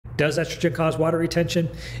Does estrogen cause water retention?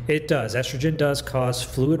 It does. Estrogen does cause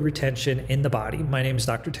fluid retention in the body. My name is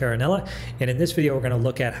Dr. Taranella, and in this video, we're going to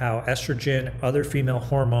look at how estrogen, other female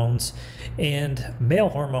hormones, and male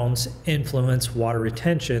hormones influence water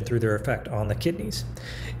retention through their effect on the kidneys.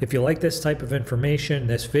 If you like this type of information,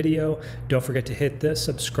 this video, don't forget to hit the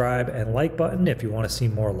subscribe and like button if you want to see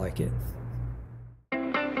more like it.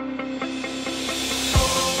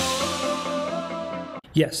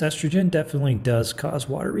 Yes, estrogen definitely does cause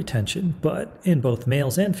water retention, but in both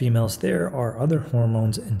males and females, there are other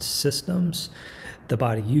hormones and systems the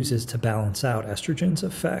body uses to balance out estrogen's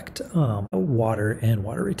effect on water and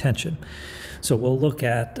water retention. So we'll look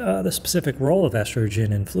at the specific role of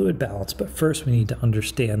estrogen in fluid balance, but first we need to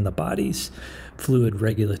understand the body's fluid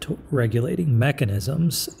regulating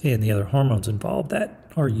mechanisms and the other hormones involved that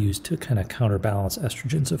are used to kind of counterbalance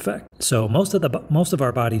estrogen's effect. So most of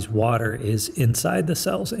our body's water is inside the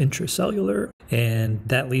cells, intracellular, and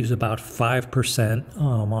that leaves about 5%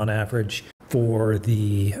 on average for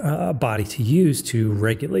the body to use to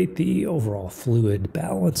regulate the overall fluid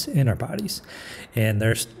balance in our bodies. And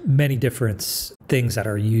there's many different things that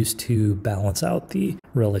are used to balance out the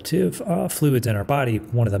relative fluids in our body,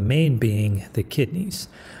 one of the main being the kidneys.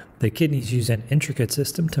 The kidneys use an intricate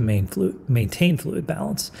system to maintain fluid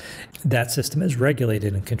balance. That system is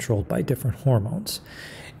regulated and controlled by different hormones.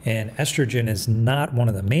 And estrogen is not one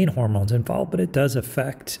of the main hormones involved, but it does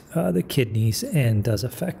affect the kidneys and does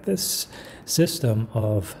affect this system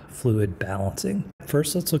of fluid balancing.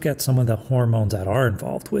 First, let's look at some of the hormones that are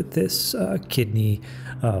involved with this kidney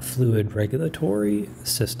fluid regulatory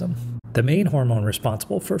system. The main hormone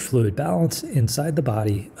responsible for fluid balance inside the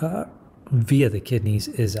body via the kidneys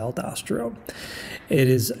is aldosterone. It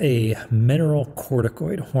is a mineral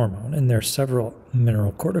corticoid hormone, and there are several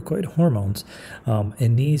mineral corticoid hormones,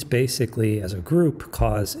 and these basically as a group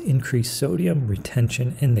cause increased sodium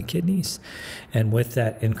retention in the kidneys. And with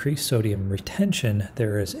that increased sodium retention,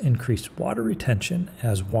 there is increased water retention,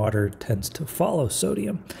 as water tends to follow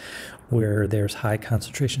sodium. Where there's high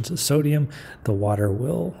concentrations of sodium, the water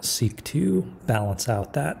will seek to balance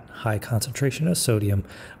out that high concentration of sodium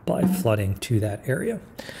by flooding to that area.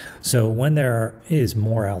 So when there is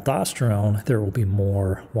more aldosterone, there will be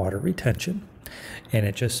more water retention. And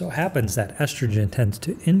it just so happens that estrogen tends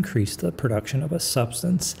to increase the production of a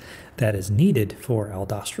substance that is needed for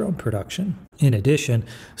aldosterone production. In addition,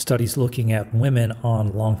 studies looking at women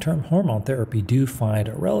on long-term hormone therapy do find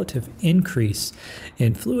a relative increase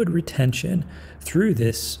in fluid retention through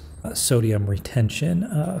this sodium retention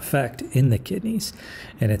effect in the kidneys.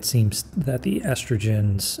 And it seems that the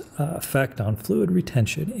estrogen's effect on fluid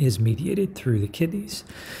retention is mediated through the kidneys.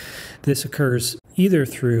 This occurs either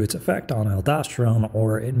through its effect on aldosterone,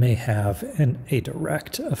 or it may have a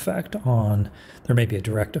direct effect on, there may be a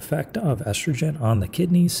direct effect of estrogen on the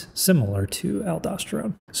kidneys, similar to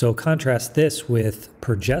aldosterone. So contrast this with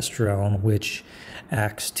progesterone, which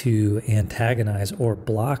acts to antagonize or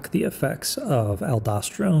block the effects of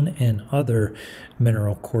aldosterone and other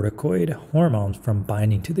mineralocorticoid hormones from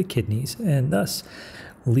binding to the kidneys, and thus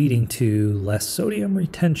leading to less sodium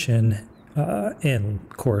retention and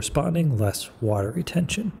corresponding less water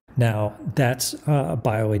retention. Now, that's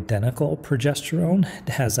bioidentical progesterone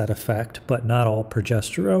has that effect, but not all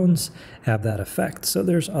progesterones have that effect. So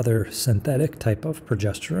there's other synthetic type of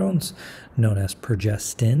progesterones known as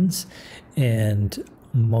progestins, and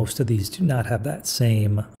most of these do not have that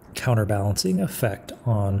same counterbalancing effect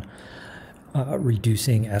on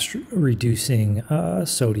reducing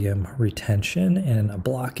sodium retention and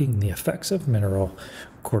blocking the effects of mineral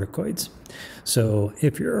corticoids. So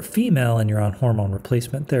if you're a female and you're on hormone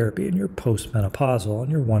replacement therapy and you're postmenopausal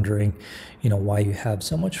and you're wondering, why you have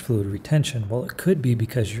so much fluid retention, well, it could be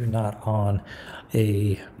because you're not on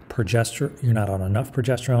enough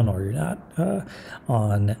progesterone, or you're not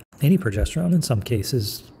on any progesterone. In some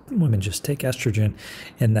cases, women just take estrogen,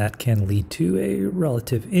 and that can lead to a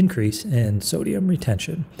relative increase in sodium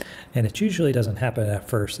retention. And it usually doesn't happen at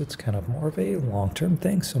first. It's kind of more of a long-term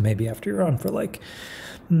thing. So maybe after you're on for like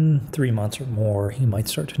 3 months or more, you might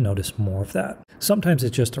start to notice more of that. Sometimes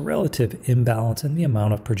it's just a relative imbalance in the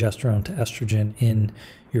amount of progesterone to estrogen in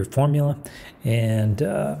your formula. And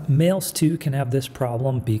males too can have this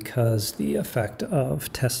problem because the effect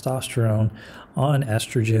of testosterone on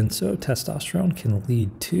estrogen. So testosterone can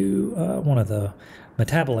lead to one of the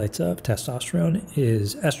metabolites of testosterone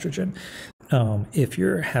is estrogen. If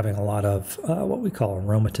you're having a lot of what we call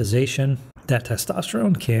aromatization, that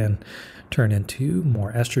testosterone can turn into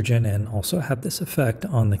more estrogen and also have this effect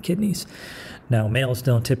on the kidneys. Now, males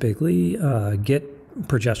don't typically get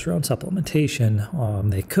progesterone supplementation.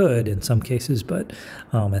 They could in some cases, but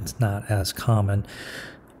it's not as common.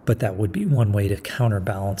 But that would be one way to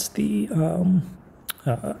counterbalance the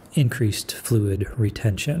increased fluid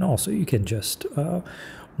retention. Also, you can just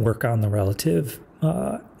work on the relative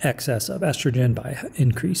excess of estrogen by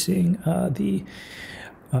increasing the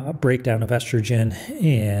breakdown of estrogen,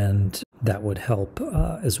 and that would help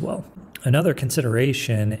as well. Another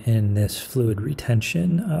consideration in this fluid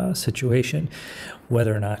retention situation,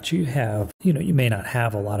 whether or not you have, you may not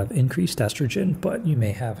have a lot of increased estrogen, but you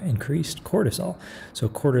may have increased cortisol. So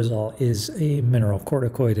cortisol is a mineral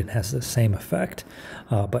corticoid and has the same effect,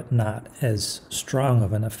 but not as strong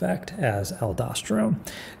of an effect as aldosterone.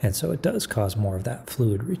 And so it does cause more of that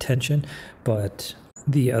fluid retention. But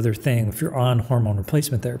the other thing, if you're on hormone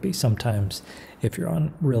replacement therapy, sometimes if you're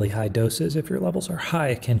on really high doses, if your levels are high,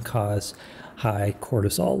 it can cause high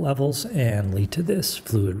cortisol levels and lead to this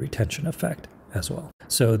fluid retention effect as well.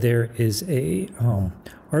 So there is a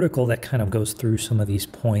article that kind of goes through some of these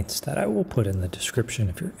points that I will put in the description.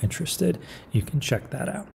 If you're interested, you can check that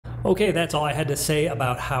out. Okay, that's all I had to say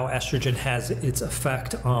about how estrogen has its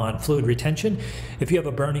effect on fluid retention. If you have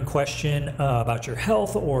a burning question about your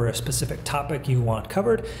health or a specific topic you want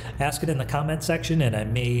covered, ask it in the comment section and I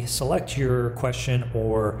may select your question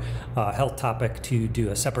or health topic to do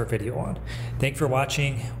a separate video on. Thanks for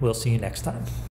watching. We'll see you next time.